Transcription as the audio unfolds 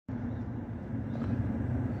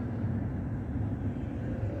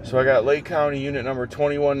So I got Lake County unit number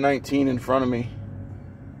 2119 in front of me.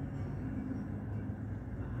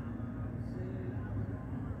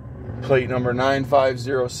 Plate number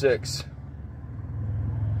 9506.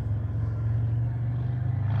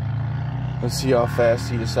 Let's see how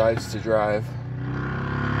fast he decides to drive.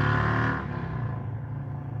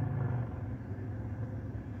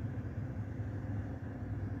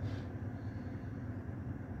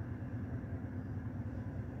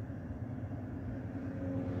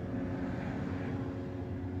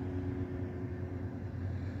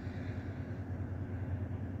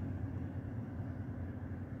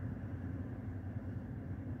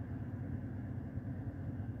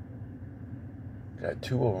 Got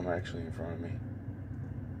two of them actually in front of me.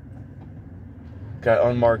 Got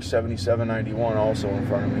unmarked 7791 also in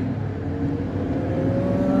front of me.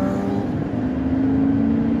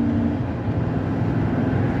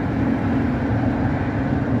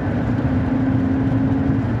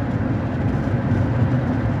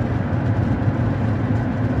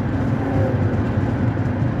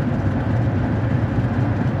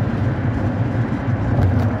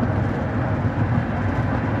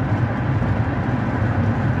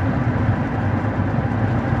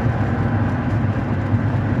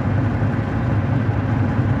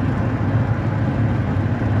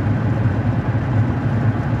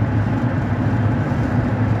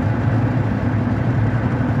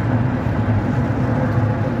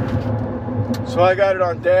 So I got it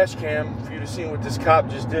on dash cam for you to see what this cop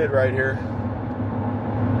just did right here.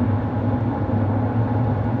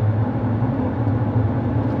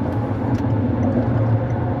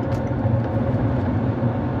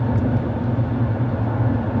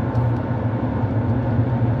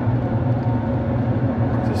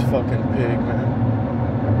 This fucking pig, man.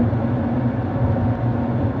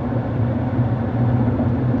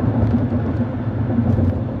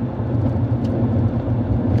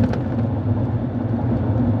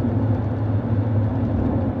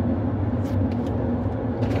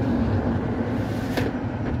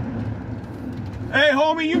 Hey,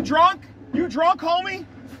 homie, you drunk? You drunk, homie?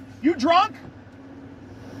 You drunk?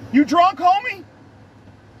 You drunk, homie?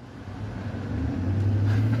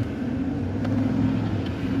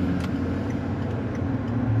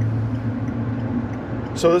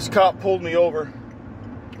 So this cop pulled me over.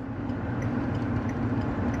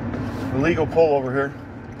 Illegal pull over here.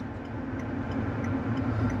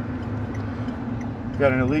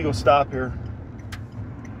 Got an illegal stop here.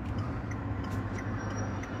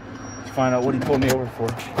 Find out what he pulled me over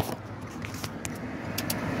for.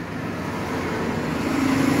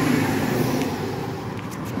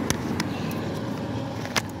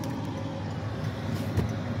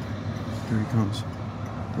 Here he comes.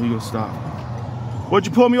 Legal stop. What'd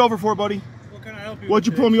you pull me over for, buddy? What can I help you with? What'd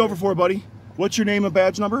you pull me over for, buddy? What's your name and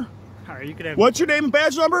badge number? All right, you can have. What's your name and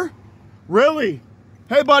badge number? Really?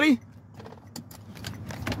 Hey, buddy.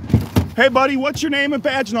 Hey, buddy, what's your name and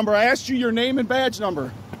badge number? I asked you your name and badge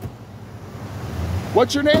number.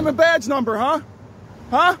 What's your name and badge number, huh?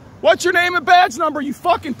 Huh? What's your name and badge number, you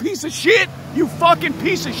fucking piece of shit? You fucking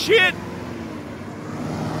piece of shit!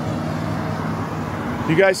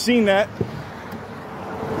 You guys seen that?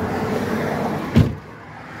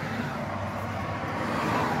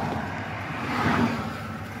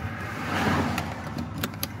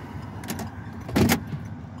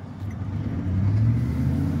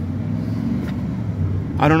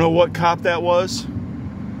 I don't know what cop that was,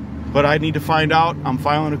 but I need to find out. I'm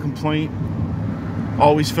filing a complaint.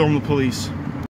 Always film the police.